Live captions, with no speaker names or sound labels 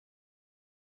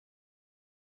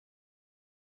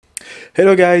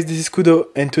Hello guys, this is Kudo,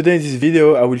 and today in this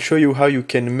video I will show you how you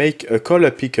can make a color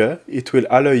picker. It will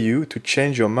allow you to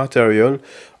change your material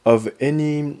of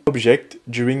any object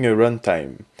during a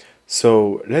runtime.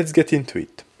 So let's get into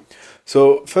it.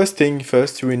 So first thing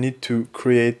first, you will need to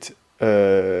create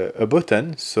a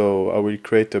button. So I will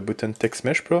create a button text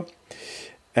mesh pro,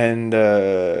 and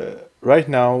right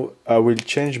now I will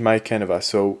change my canvas.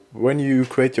 So when you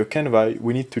create your canvas,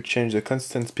 we need to change the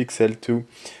constant pixel to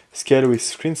scale with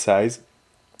screen size,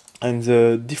 and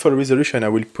the default resolution I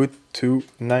will put to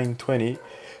 920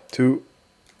 to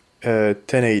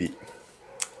 1080.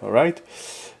 Alright,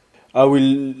 I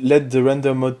will let the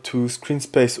render mode to screen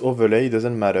space overlay,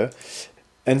 doesn't matter,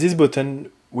 and this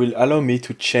button will allow me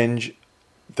to change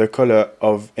the color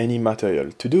of any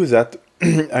material. To do that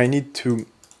I need to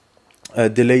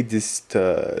delete this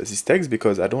text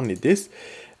because I don't need this.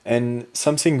 And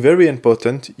something very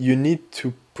important, you need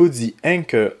to put the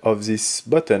anchor of this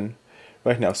button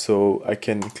right now. So I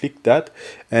can click that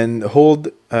and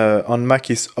hold on Mac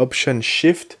is Option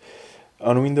Shift.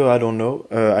 On Windows, I don't know.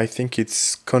 I think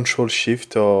it's Control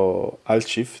Shift or Alt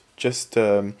Shift. Just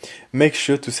make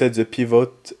sure to set the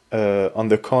pivot on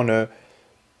the corner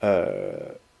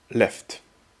left,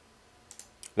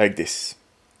 like this.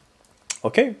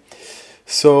 Okay.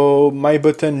 So my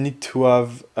button need to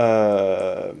have,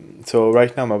 so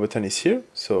right now my button is here,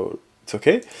 so it's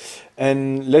okay.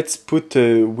 And let's put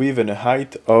a width and a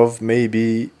height of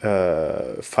maybe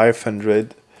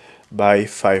 500 by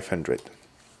 500.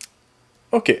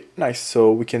 Okay, nice.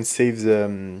 So we can save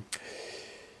the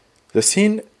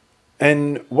scene.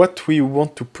 And what we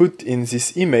want to put in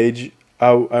this image,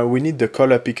 we need the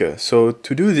color picker. So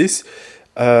to do this,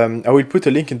 I will put a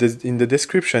link in the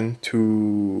description to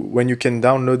when you can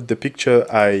download the picture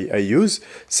I use,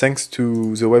 thanks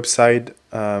to the website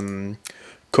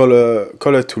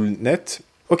color.net.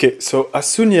 Okay, so as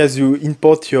soon as you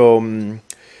import your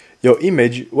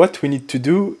image, what we need to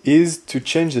do is to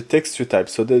change the texture type.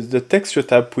 So the texture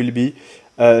type will be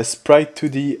Sprite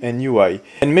 2D and UI,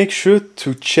 and make sure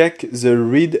to check the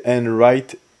read and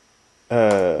write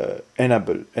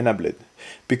enabled,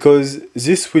 because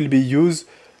this will be used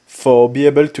for be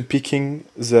able to picking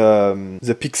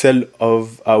the pixel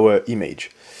of our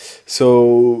image.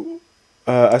 So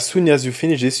as soon as you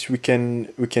finish this, we can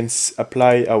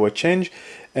apply our change,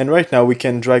 and right now we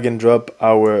can drag and drop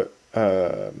our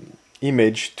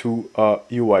image to our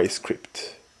UI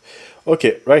script.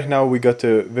 Okay, right now we got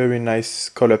a very nice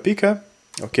color picker.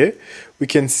 Okay, we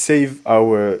can save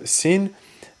our scene,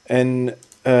 and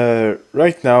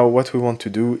right now what we want to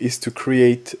do is to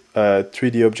create a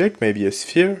 3D object, maybe a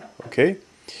sphere. Okay,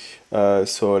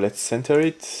 so let's center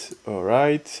it. All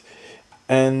right,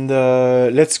 and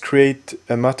let's create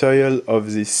a material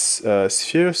of this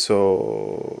sphere.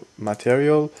 So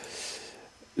material,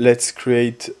 let's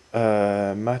create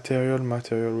material,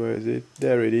 where is it?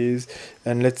 There it is.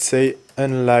 And let's say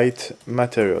unlit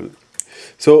material.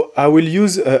 So I will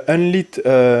use unlit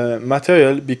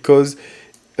material because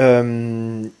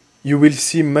you will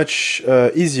see much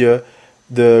easier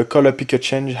the color picker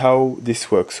change, how this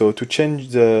works. So to change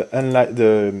the unlight,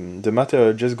 the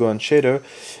material, just go on shader,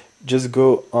 just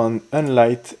go on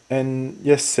unlight, and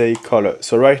yes, say color.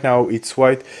 So right now it's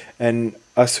white, and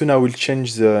as soon as I will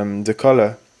change the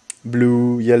color,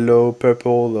 blue, yellow,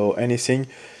 purple, or anything,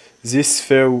 this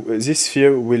sphere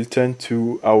will turn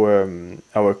to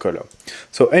our color.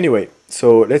 So anyway,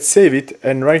 so let's save it,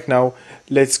 and right now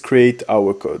let's create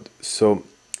our code. So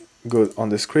go on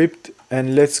the script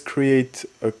and let's create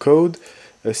a code,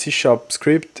 a C#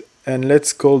 script, and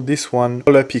let's call this one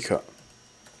color picker.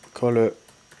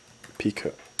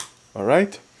 All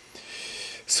right,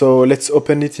 so let's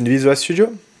open it in Visual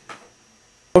Studio.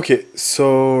 Okay,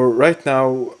 so right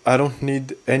now I don't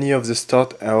need any of the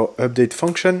start or update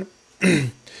function.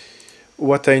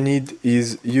 What I need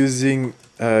is using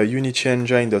Unity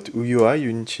engine.ui,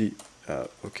 Unity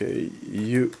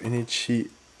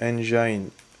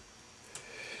engine.ui,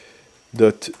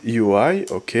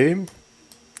 okay,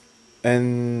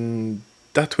 and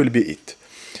that will be it.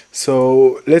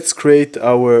 So let's create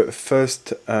our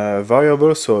first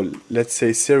variable. So let's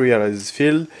say Serialize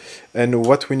Fill, and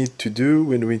what we need to do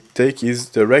when we take is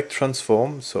the rect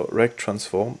transform. So rect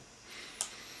transform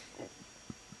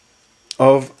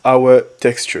of our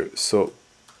texture. So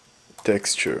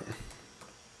texture.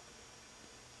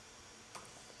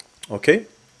 Okay.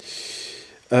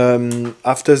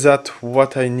 After that,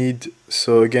 what I need,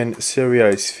 so again,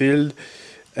 Serialize Fill,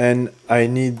 and I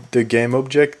need the game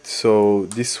object. So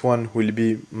this one will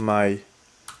be my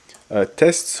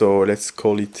test. So let's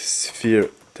call it sphere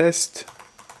test.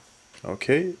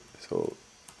 Okay, so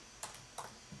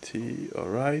all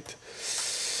right.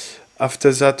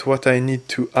 After that, what I need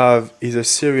to have is a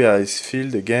serialize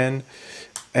field again,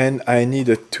 and I need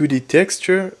a 2D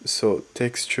texture, so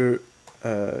texture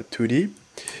 2D,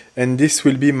 and this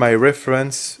will be my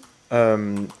reference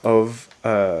of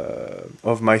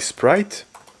my sprite,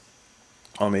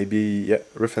 or maybe, yeah,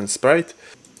 reference sprite.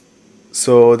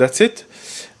 So that's it,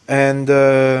 and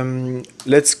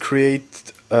let's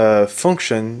create a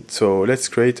function. So let's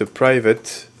create a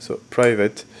private,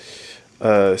 private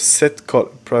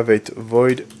private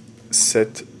void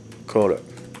set color.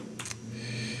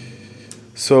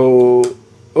 So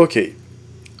okay,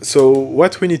 so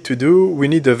what we need to do, we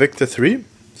need a vector3.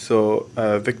 So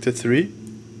vector3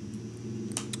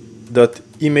 dot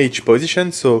image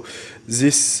position. So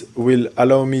this will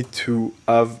allow me to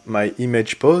have my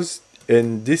image pose,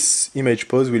 and this image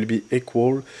pose will be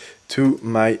equal to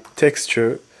my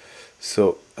texture.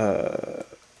 So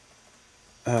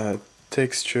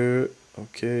texture,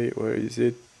 okay, where is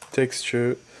it?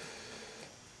 Texture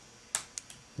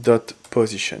dot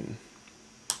position.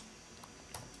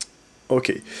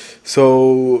 Okay,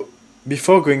 so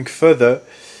before going further,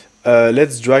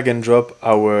 let's drag and drop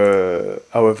our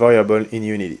variable in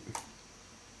Unity.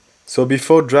 So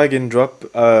before drag and drop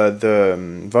the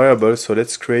variable, so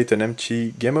let's create an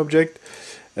empty game object,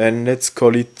 and let's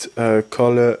call it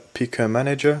color picker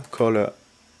manager. Color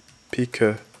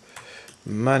picker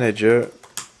manager.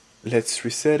 Let's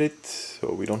reset it,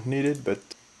 so we don't need it, but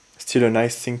still a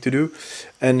nice thing to do.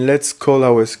 And let's call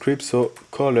our script. So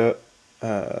color,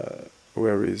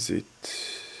 where is it?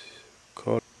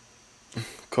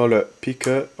 Color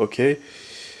picker, okay.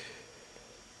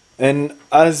 And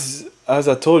as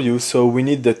I told you, so we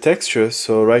need the texture.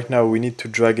 So right now we need to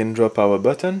drag and drop our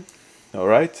button. All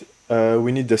right.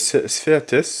 We need the sphere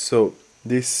test. So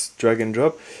this drag and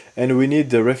drop, and we need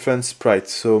the reference sprite.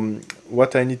 So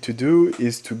what I need to do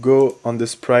is to go on the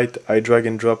sprite I drag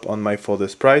and drop on my folder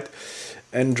sprite,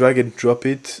 and drag and drop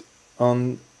it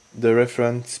on the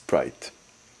reference sprite.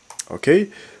 Okay.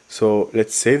 So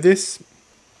let's save this.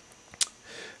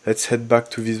 Let's head back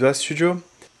to Visual Studio,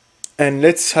 and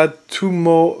let's add two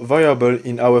more variables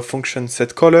in our function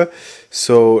set color.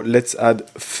 So let's add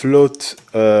float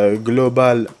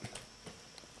global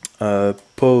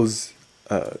pose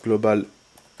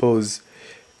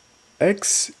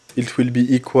x. It will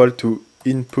be equal to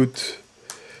input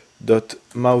dot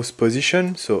mouse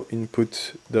position. So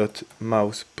input dot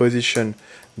mouse position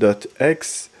dot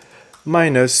x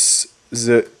minus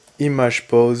the image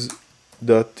pose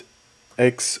dot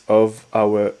x of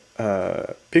our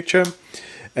picture.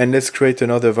 And let's create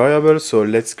another variable. So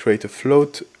let's create a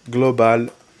float global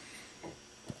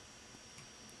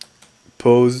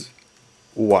pose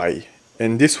y,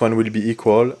 and this one will be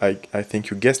equal, I think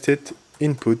you guessed it,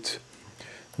 input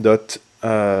dot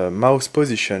mouse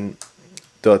position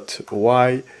dot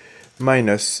y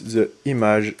minus the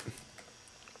image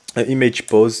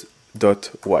pose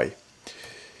dot y.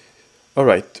 All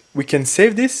right, we can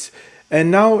save this. And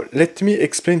now let me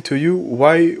explain to you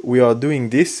why we are doing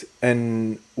this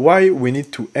and why we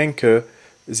need to anchor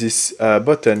this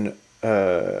button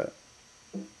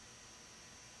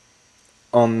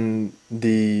on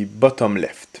the bottom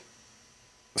left.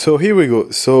 So here we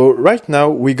go. So right now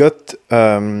we got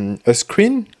a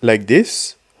screen like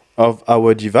this of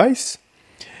our device,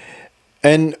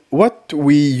 and what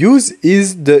we use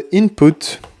is the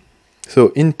input.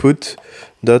 So input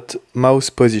dot mouse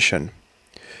position.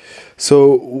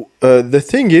 So the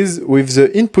thing is, with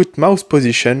the input mouse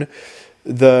position,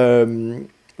 the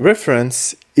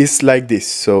reference is like this.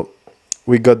 So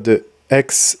we got the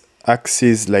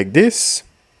x-axis like this,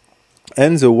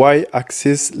 and the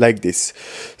y-axis like this.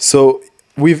 So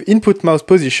with input mouse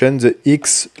position, the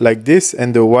x like this,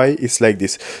 and the y is like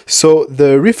this. So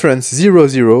the reference 0,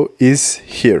 0 is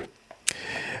here.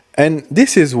 And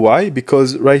this is why,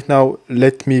 because right now,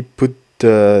 let me put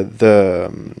the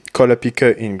color picker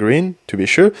in green to be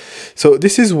sure. So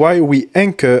this is why we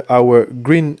anchor our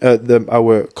green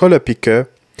our color picker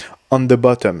on the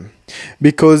bottom,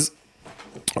 because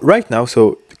right now,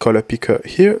 so color picker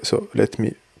here, so let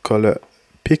me color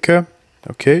picker,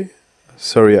 okay,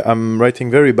 sorry, I'm writing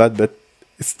very bad, but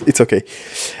it's okay.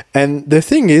 And the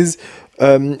thing is,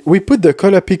 we put the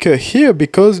color picker here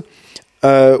because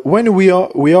when we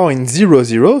are in 0,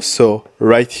 0, so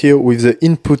right here with the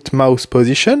input mouse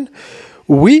position,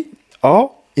 we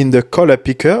are in the color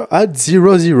picker at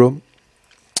 0, 0.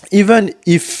 Even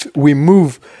if we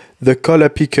move the color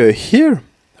picker here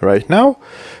right now,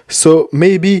 so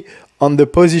maybe on the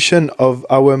position of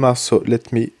our mouse, so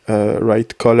let me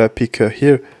write color picker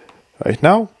here right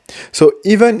now. So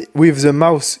even with the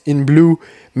mouse in blue,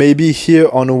 maybe here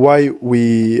on Y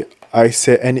I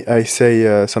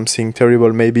say something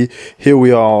terrible. Maybe here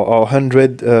we are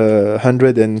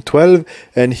 112,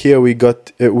 and here we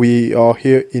are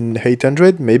here in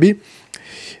 800 maybe.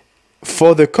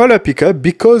 For the color picker,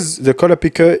 because the color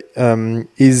picker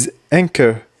is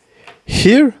anchor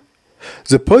here,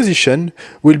 the position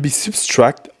will be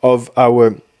subtract of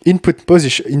our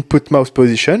input mouse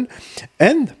position,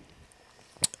 and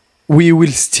we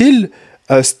will still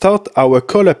start our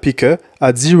color picker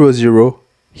at 0, 0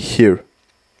 here.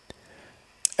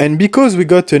 And because we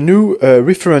got a new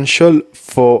referential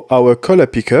for our color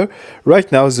picker,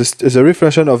 right now the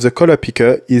referential of the color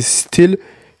picker is still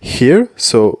here,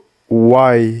 so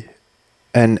Y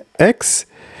and X,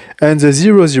 and the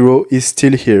 0, 0 is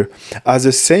still here. As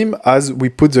the same as we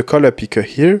put the color picker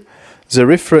here, the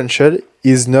referential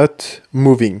is not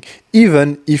moving,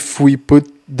 even if we put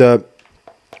the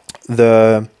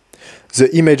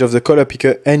image of the color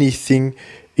picker anything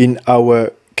in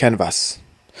our canvas.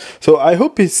 So I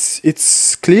hope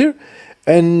it's clear,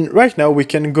 and right now we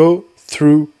can go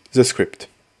through the script.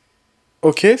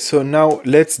 Okay, so now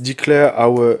let's declare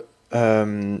our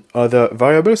other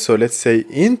variable. So let's say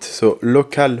int, so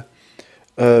local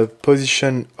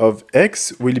position of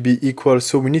X will be equal,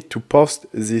 so we need to post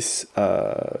this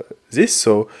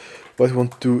so what we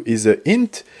want to do is a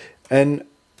int, and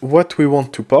what we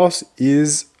want to pass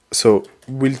is, so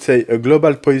we'll say a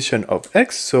global position of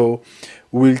X, so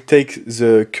we'll take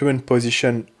the current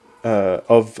position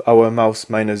of our mouse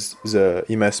minus the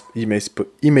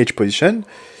image position,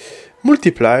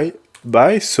 multiply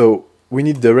by, so we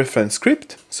need the reference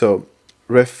script, so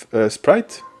ref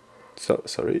sprite, so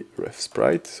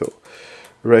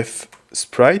ref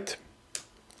sprite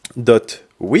dot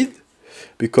width,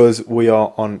 because we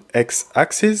are on X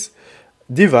axis,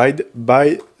 divide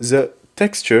by the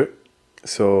texture,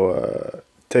 so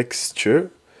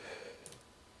texture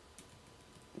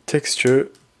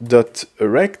dot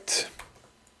rect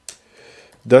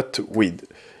dot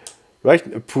width,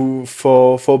 right,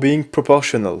 for being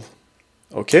proportional.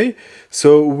 Okay,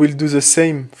 so we'll do the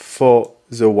same for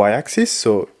the y-axis,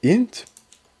 so int,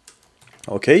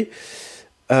 okay,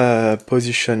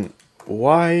 position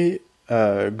y,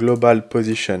 global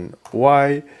position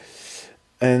y,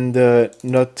 and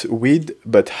not width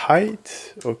but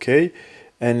height, okay,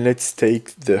 and let's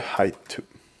take the height too.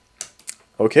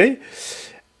 Okay,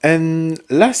 and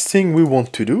last thing we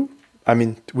want to do, I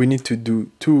mean, we need to do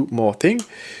two more things.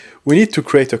 We need to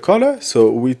create a color,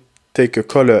 so we take a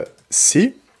color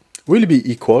C, will be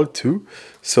equal to,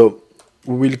 so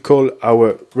we will call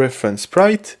our reference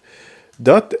sprite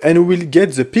dot, and we'll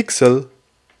get the pixel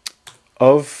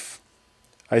of,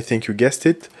 I think you guessed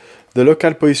it, the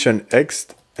local position X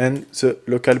and the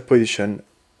local position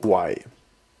Y.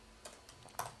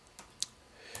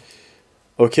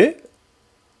 Okay,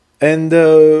 and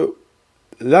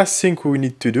last thing we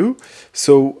need to do,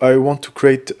 so I want to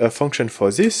create a function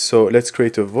for this, so let's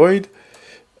create a void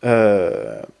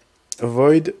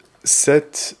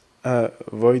set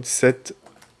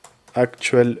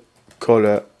actual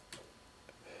color,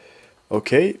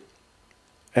 okay,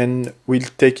 and we'll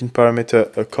take in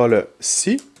parameter a color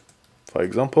C, for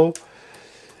example.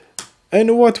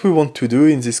 And what we want to do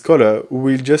in this color,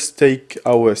 we'll just take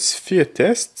our sphere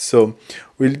test, so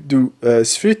we'll do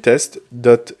sphere test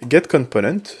dot get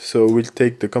component, so we'll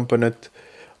take the component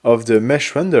of the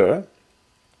mesh renderer,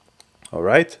 all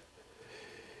right,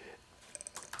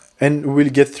 and we'll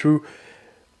get through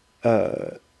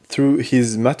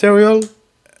his material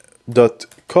dot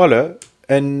color,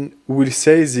 and we'll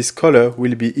say this color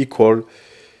will be equal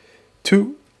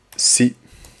to C.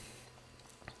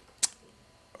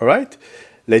 All right,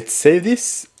 let's save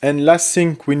this, and last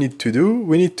thing we need to do,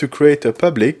 we need to create a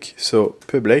public, so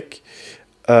public,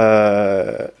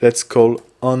 let's call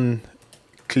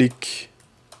onClick,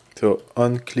 so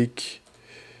onClick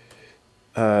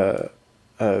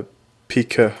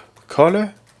picker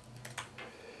color.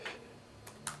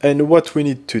 And what we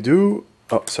need to do,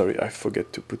 oh sorry, I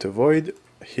forgot to put a void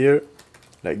here,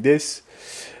 like this.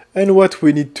 And what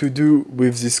we need to do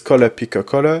with this color picker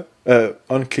color,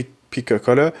 onClick picker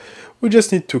color, we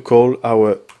just need to call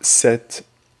our set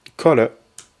color,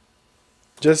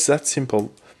 just that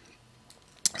simple.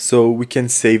 So we can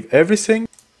save everything.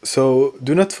 So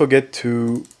do not forget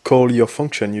to call your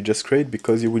function you just create,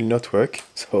 because it will not work.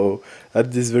 So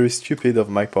that is very stupid of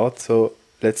my part. So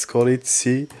let's call it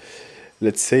C,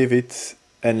 let's save it,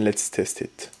 and let's test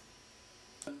it.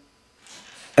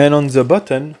 And on the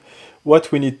button,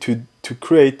 what we need to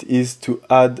create is to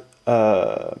add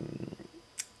an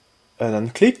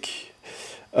unclick,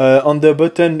 On the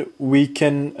button we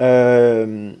can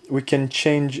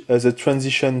change the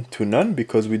transition to none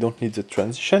because we don't need the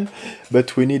transition,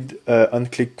 but we need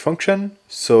on-click function,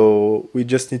 so we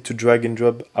just need to drag and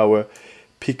drop our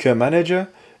picker manager,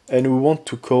 and we want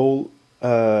to call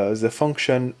the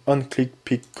function on-click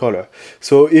pick color.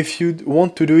 So if you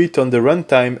want to do it on the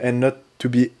runtime and not to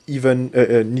be even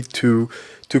need to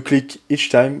click each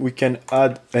time, we can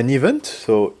add an event,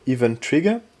 so event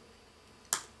trigger.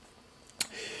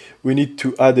 We need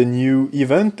to add a new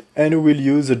event, and we'll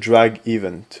use a drag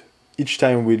event. Each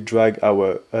time we'll drag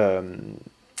our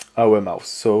mouse.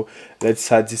 So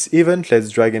let's add this event,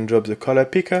 let's drag and drop the color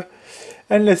picker,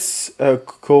 and let's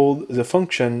call the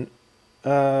function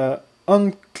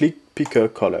on-click picker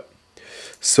color.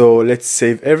 So let's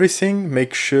save everything,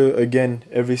 make sure again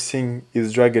everything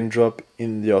is drag and drop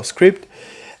in your script,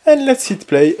 and let's hit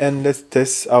play and let's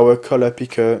test our color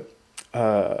picker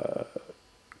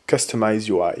customize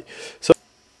UI.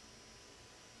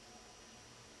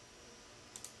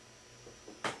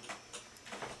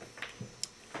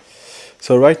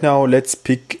 So right now let's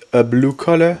pick a blue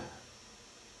color,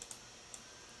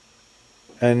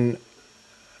 and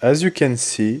as you can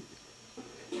see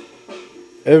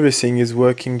everything is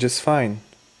working just fine.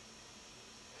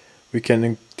 We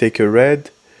can take a red,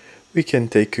 we can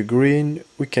take a green,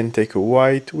 we can take a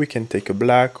white, we can take a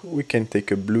black, we can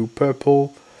take a blue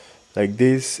purple like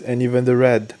this, and even the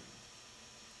red.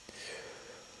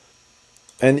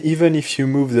 And even if you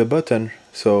move the button,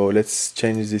 so let's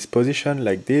change this position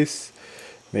like this,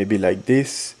 maybe like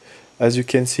this. As you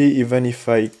can see, even if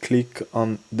I click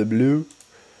on the blue,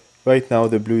 right now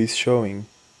the blue is showing.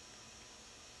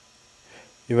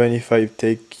 Even if I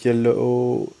take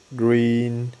yellow,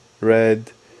 green,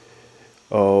 red,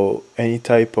 or any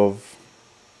type of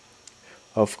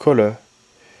color,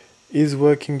 is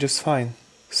working just fine.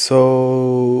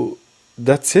 So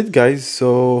that's it, guys.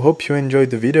 So hope you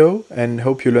enjoyed the video and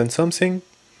hope you learned something,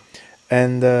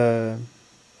 and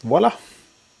voila.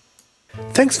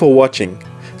 Thanks for watching.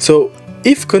 So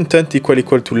if content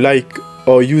equal to like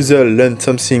or user learned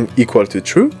something equal to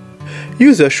true,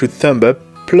 user should thumb up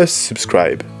plus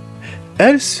subscribe.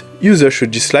 Else user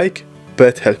should dislike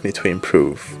but help me to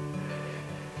improve.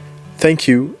 Thank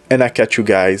you, and I catch you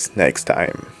guys next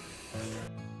time.